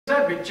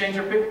to change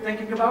their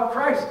thinking about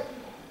Christ.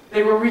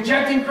 They were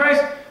rejecting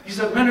Christ. He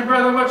said, men and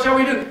brethren, what shall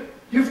we do?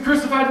 You've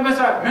crucified the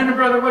Messiah. Men and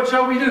brethren, what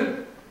shall we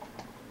do?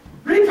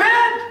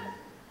 Repent!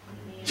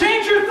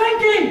 Change your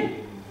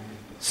thinking!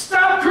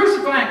 Stop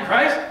crucifying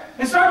Christ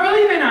and start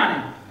believing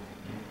on Him.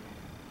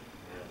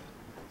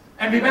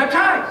 And be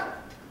baptized.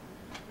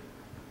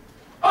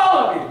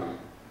 All of you.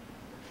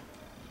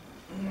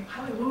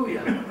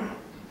 Hallelujah.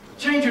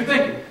 Change your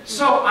thinking.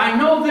 So I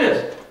know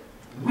this.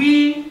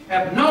 We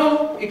have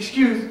no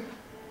excuse.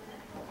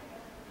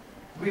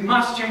 We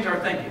must change our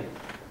thinking.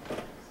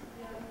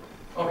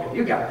 Okay,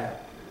 you got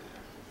that.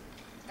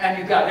 And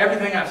you got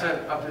everything I've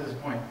said up to this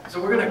point.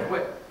 So we're going to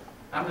quit.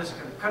 I'm just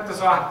going to cut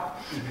this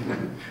off.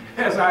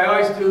 As I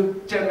always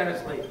do, 10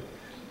 minutes late.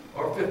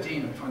 Or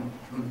 15 or 20.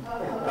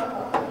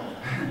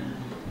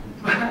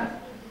 But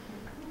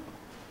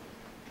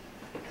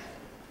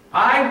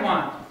I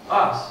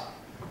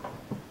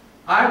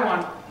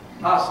want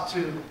us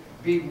to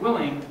be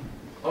willing,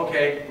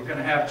 okay, we're going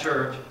to have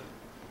church,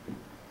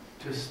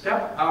 to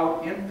step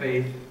out in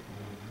faith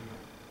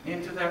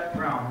into that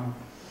realm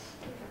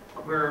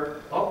where,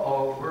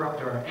 uh-oh, we're up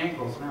to our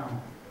ankles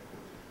now.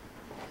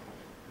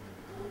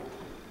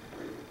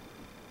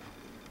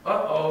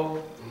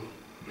 Uh-oh,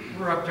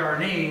 we're up to our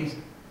knees.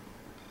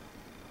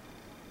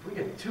 If we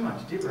get too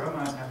much deeper, I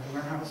might have to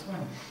learn how to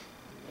swim.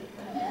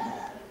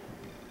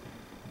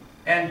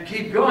 And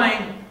keep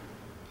going,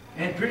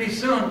 and pretty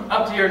soon,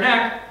 up to your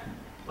neck,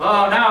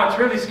 oh, now it's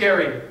really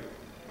scary.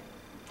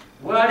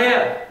 What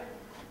if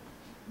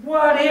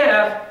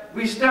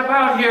we step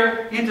out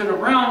here into the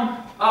realm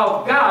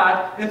of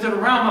God, into the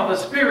realm of the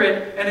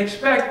Spirit, and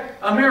expect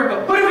a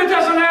miracle? But if it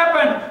doesn't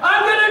happen,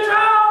 I'm going to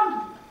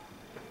drown!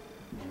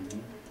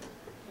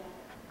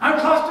 I'm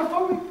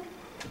claustrophobic.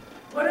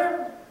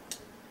 Whatever.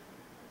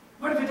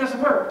 What if it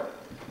doesn't work?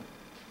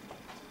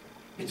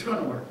 It's going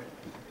to work.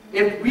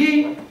 If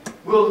we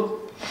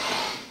will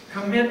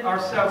commit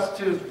ourselves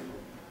to,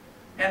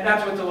 and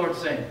that's what the Lord's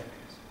saying.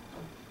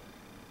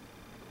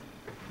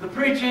 The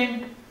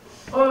preaching,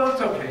 oh,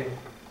 it's okay.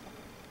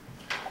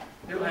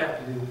 It'll have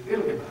to do.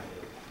 It'll get by.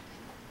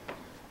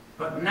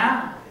 But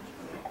now,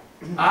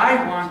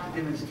 I want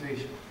the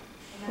demonstration.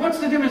 What's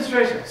the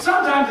demonstration?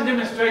 Sometimes the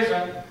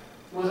demonstration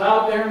was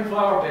out there in the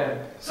flower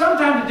bed.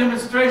 Sometimes the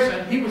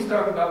demonstration, he was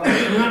talking about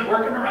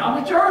working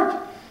around the church.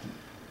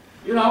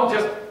 You know,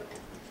 just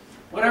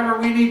whatever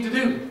we need to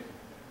do.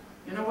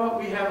 You know what?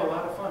 We have a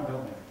lot of fun,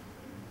 don't we?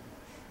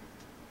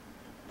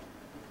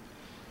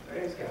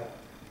 Praise God.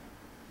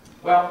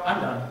 Well, I'm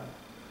done.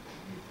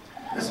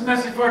 This is a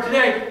message for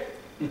today.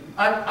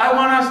 I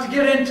want us to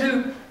get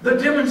into the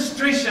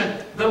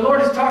demonstration. The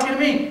Lord is talking to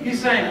me.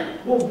 He's saying,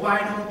 well, why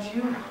don't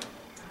you?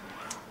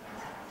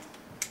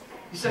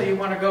 You say you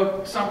want to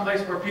go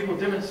someplace where people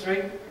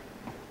demonstrate?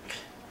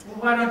 Well,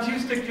 why don't you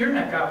stick your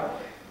neck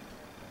out?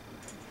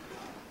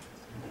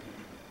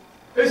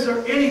 Is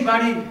there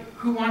anybody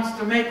who wants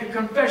to make a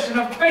confession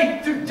of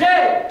faith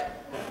today?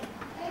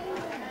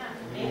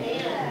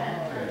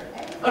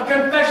 A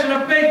confession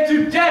of faith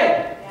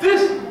today.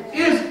 This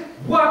is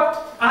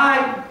what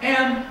I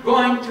am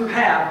going to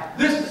have.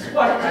 This is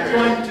what I'm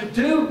going to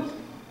do.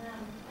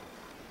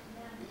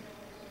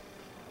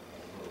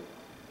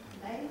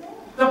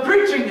 The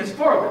preaching is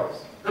for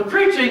this. The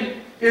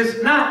preaching is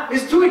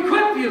to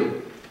equip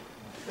you.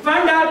 If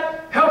I'm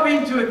not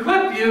helping to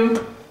equip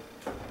you,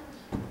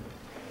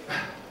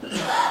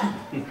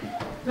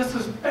 this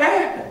is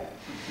bad.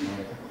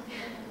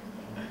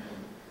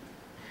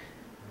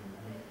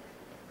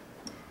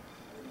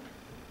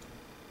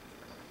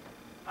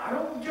 I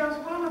don't just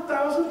want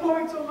 1,000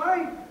 points of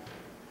light.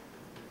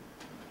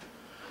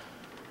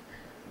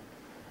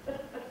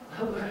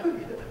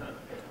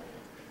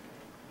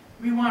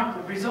 We want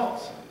the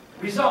results.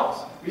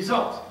 Results.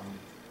 Results.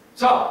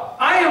 So,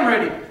 I am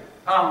ready.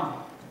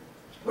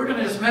 We're going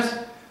to dismiss,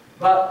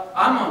 but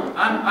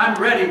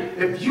I'm ready.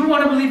 If you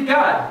want to believe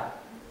God,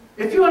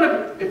 if you want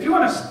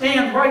to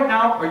stand right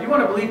now, or you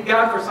want to believe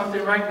God for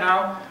something right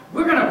now,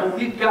 we're going to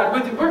believe God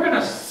with you. We're going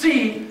to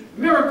see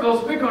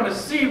miracles. We're going to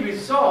see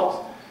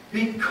results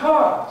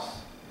because.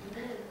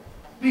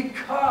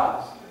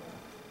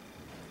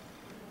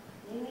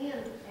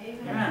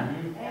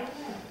 Amen.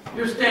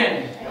 You're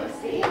standing.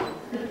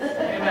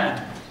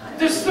 Amen.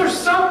 There's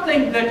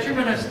something that you're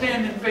going to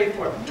stand in faith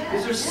for.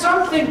 Is there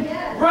something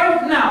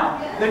right now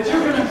that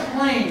you're going to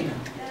claim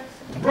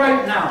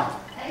right now?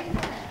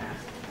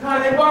 Now,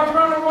 they walked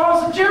around the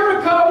walls of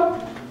Jericho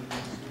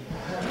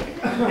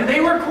and they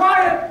were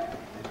quiet.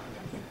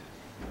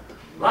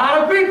 A lot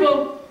of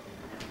people.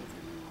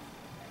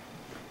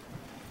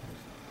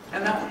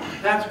 And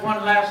that's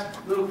one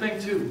last little thing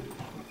too.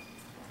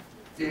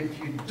 If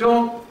you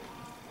don't,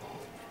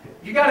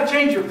 you got to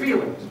change your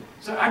feelings.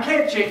 So I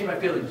can't change my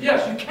feelings.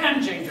 Yes, you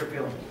can change your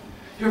feelings.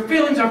 Your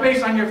feelings are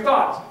based on your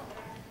thoughts.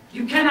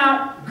 You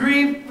cannot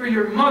grieve for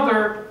your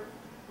mother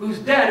who's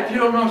dead if you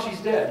don't know she's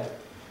dead.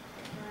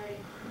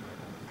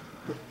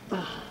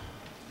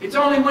 It's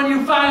only when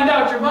you find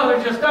out your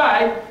mother just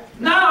died,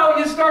 now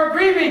you start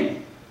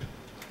grieving.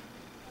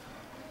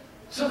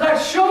 So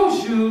that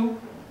shows you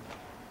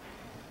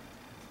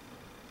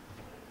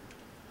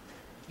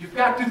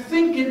got to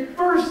think it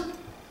first.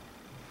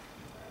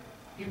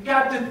 You've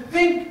got to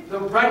think the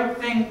right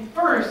thing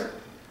first.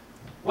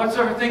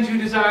 Whatsoever things you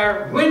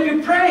desire when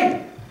you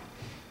pray.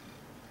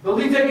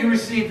 Believe that you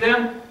receive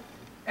them,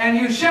 and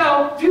you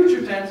shall,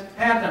 future tense,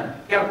 have them.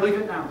 You've got to believe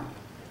it now.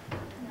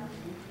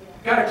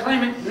 You've got to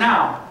claim it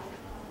now.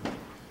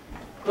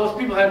 Those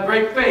people had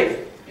great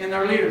faith in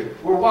their leaders.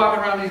 We're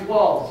walking around these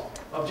walls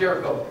of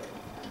Jericho.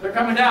 They're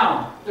coming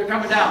down. They're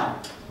coming down.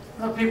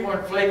 Those people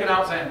weren't flaking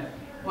out saying,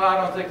 well, I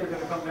don't think they're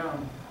going to come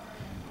down.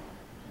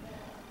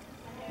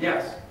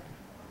 Yes.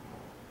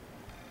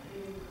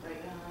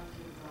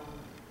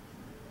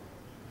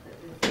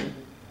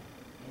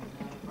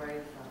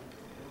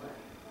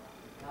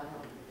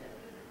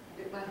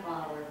 My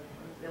father,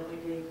 Billy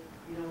Dave,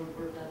 we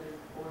worked on it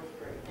 4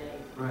 straight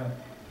days. Right.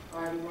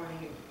 Friday morning,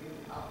 he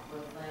was up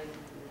with things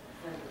in the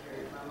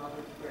cemetery, my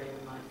mother's grave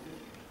and my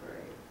sister's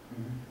grave.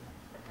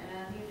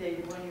 And he's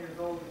 81 years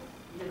old,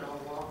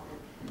 walking,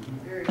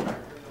 very hard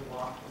to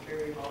walk,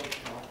 very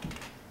emotional.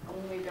 And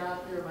when we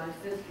got there, my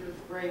sister's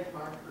grave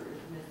marker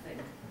is missing.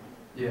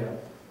 Yeah.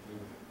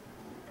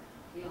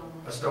 He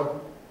almost, A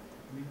stone?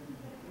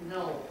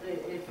 no,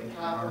 it's a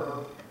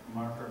copper.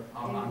 Marker.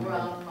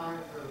 Brown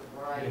marker,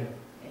 right.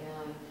 Yeah.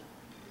 And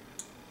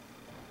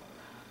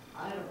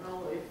I don't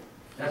know if...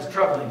 That's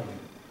troubling you.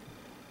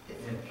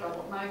 It's in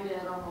trouble. My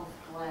dad almost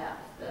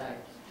collapsed. I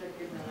took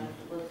him and I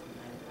said, listen,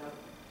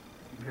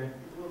 Okay.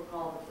 we'll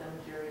call the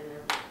cemetery and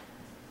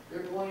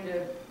they're going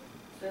to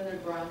send their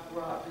ground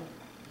crew out to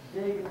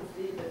dig and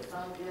see if it's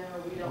sunk in,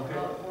 or we don't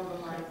know, more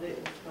than likely it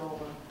was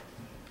stolen.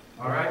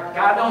 All right.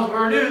 God knows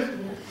where it is.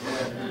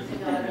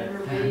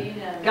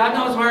 God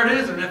knows where it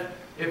is, and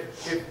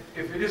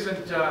if it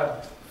isn't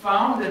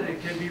found, then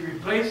it can be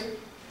replaced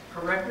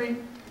correctly,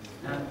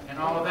 and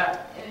all of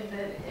that.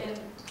 And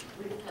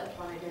please touch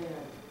my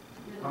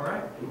dad. All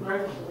right. We're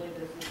grateful.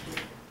 This is just,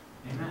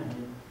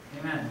 Amen.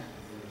 Amen.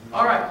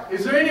 All right.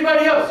 Is there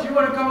anybody else you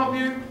want to come up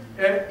here?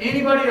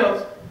 Anybody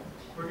else?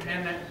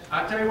 And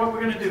I'll tell you what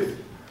we're going to do.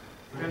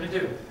 We're going to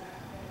do.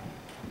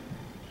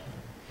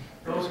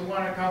 Those who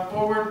want to come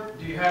forward,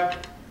 do you have?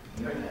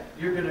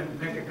 You're going to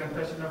make a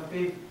confession of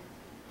faith.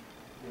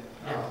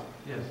 Yes.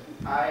 Yes.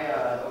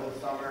 Over the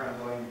summer, I'm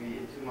going to be,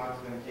 in 2 months,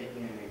 I'm going to be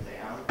taking an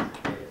exam.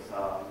 It's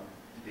to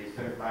be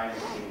certified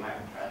in my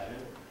profession.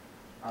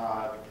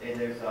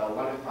 There's a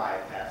 1 to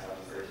 5 pass on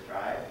the first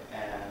try,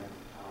 and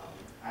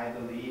I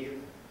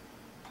believe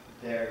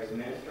there's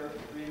ministry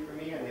for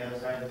me on the other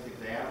side of this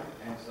exam,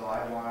 and so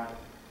I want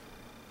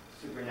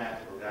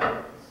supernatural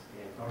guidance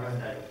in the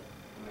study.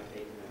 I'm going to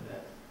take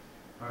this.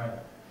 All right.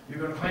 You're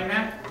going to claim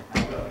that?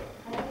 I will.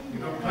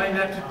 You're going to claim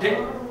that today?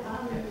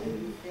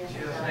 In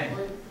Jesus' name.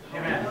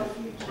 Amen.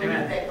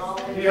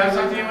 Amen. Do you have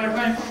something you want to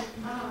claim?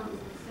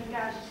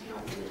 Gosh, you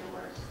open the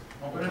doors.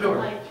 Open the door.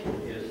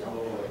 Yes,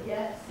 Lord.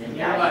 Yes. In your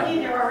Yeah, I life. mean,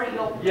 they're already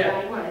open. Yeah.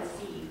 I want to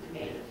see you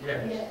today.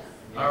 Yes. Yes.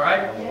 All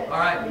right? Yes. All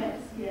right. Yes,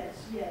 yes,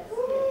 yes.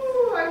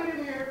 Ooh, I need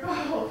a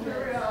miracle, for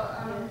real.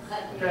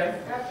 Okay.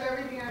 After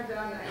everything I've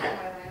done, I owe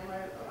my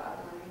landlord a lot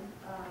of money.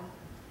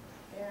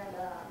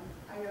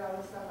 I get all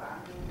this stuff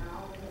on me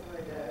now because of what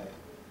I did.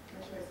 My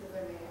choices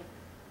I made.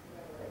 I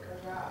gotta like go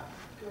drop,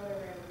 go to a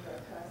random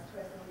drug test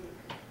twice a week.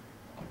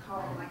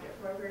 Call them like at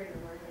 4:30 in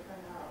the morning to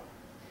find out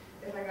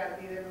if I gotta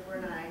be there before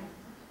 9.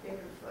 They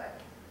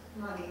reflect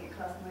money, it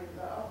costs money to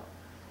go.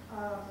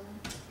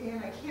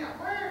 And I can't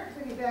work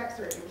because I need back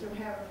surgery, which I'm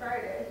having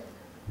Friday.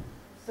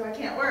 So I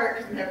can't work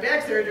because I'm having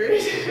back surgery.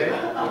 Okay.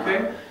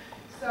 Okay.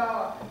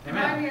 So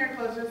Amen. my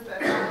miracle is just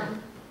that,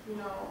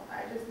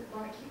 I just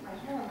want to keep my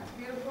home. It's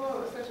beautiful. It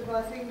was such a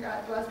blessing.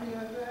 God blessed me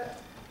with it.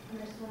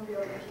 And I just want to be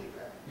able to keep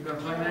it. You going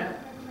to claim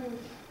that?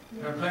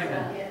 You're going to claim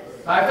that? Yes.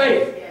 By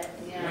faith? Yes.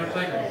 You're going to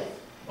claim that?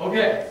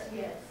 Okay.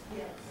 Yes,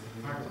 yes.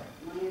 Martha.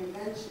 My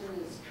invention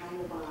is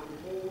kind of on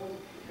hold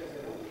because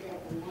I don't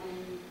have the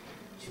money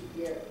to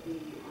get the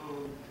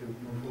To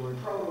move forward.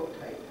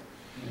 prototype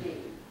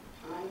made.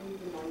 I need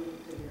the money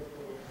to get a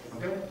prototype.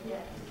 Okay.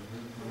 Yes.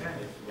 Okay.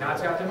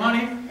 God's got the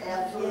money.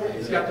 Absolutely.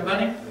 He's got the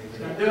money. He's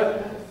going to do it.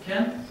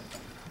 Ken?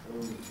 I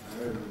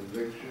have an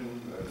addiction,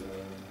 but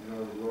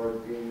the Lord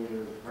gave me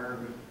the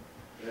apartment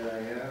that I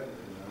have,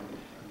 and I'm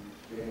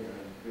standing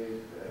on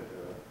faith that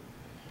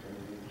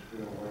everything's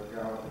going to work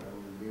out, and I'm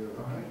going to be able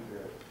to keep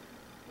that.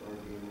 Lord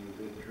gave me a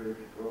good church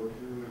to go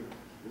to, it's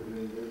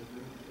within distance,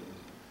 and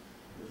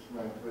this is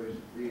my place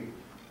to be.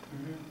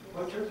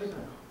 What church is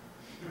that?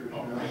 Church Oh.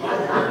 now.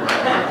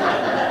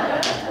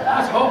 I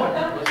was hoping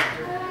it was.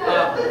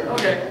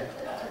 Okay.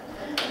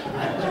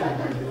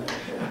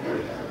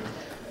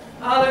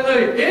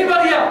 Hallelujah.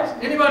 Anybody else?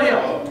 Anybody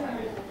else?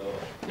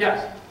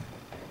 Yes.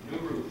 New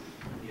roof.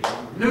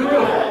 New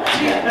roof.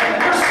 See,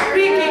 we're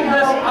speaking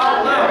this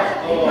out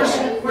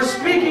loud. We're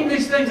speaking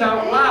these things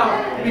out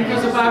loud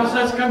because the Bible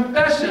says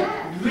confession.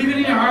 Believe it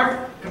in your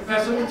heart,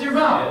 confess it with your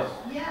mouth.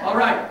 Yes. All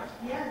right.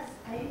 Yes,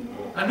 amen.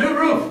 A new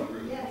roof.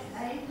 Yes,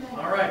 amen.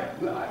 All right.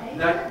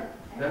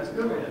 That's a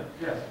good one.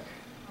 Yes.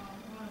 I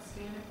want to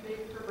stand in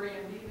faith for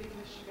Brandy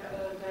because she got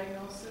a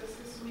diagnosis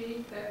this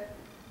week that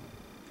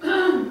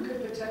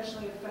could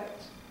potentially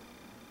affect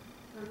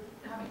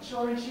how many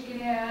children she can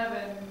have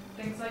and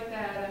things like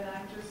that. And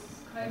I'm just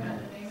claiming in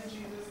the name of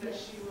Jesus that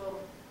she will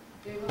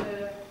be able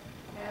to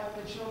have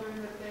the children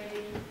that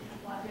they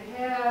want to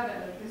have,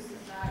 and that this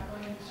is not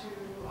going to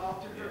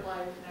alter her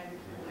life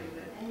negatively,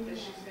 that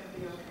she's going to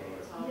be okay.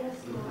 It's all Yes,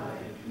 Lord.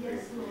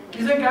 Yes, Lord. Do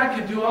you think God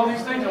can do all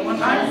these things at one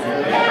time?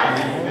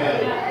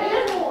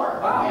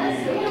 Wow.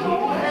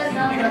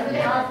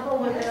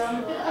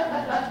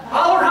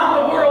 All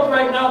around the world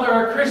right now there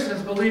are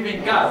Christians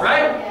believing God,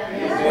 right?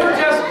 We're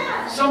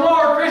just some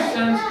more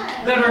Christians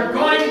that are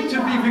going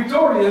to be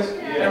victorious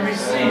and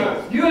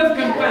receive. You have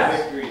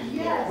confessed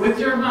with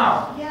your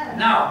mouth.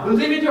 Now,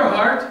 believe in your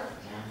heart.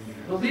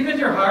 Believe in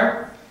your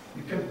heart.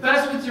 You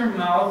confess with your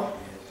mouth.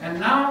 And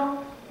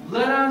now,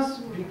 let us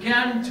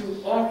begin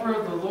to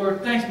offer the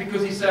Lord thanks,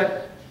 because He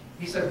said,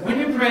 when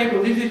you pray,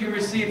 believe that you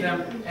receive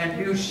them, and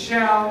you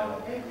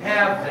shall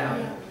have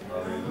them.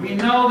 We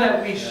know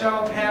that we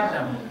shall have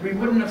them. We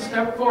wouldn't have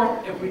stepped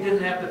forth if we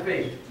didn't have the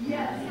faith. You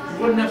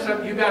wouldn't have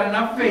stepped. You got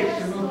enough faith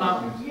to move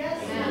mountains.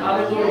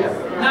 Hallelujah.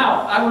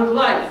 Now, I would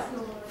like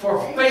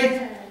for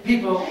faith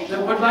people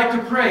that would like to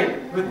pray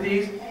with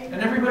these,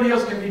 and everybody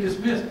else can be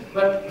dismissed.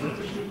 But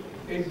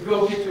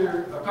go get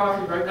your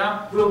coffee right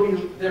now. We'll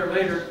be there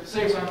later.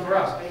 Save some for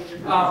us.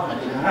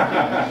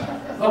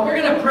 But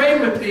we're going to pray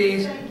with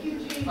these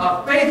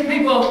faith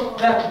people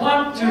that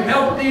want to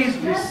help these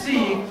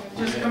receive.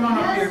 Just come on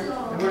up here,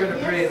 and we're going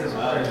to pray this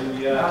prayer.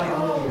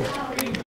 Hallelujah.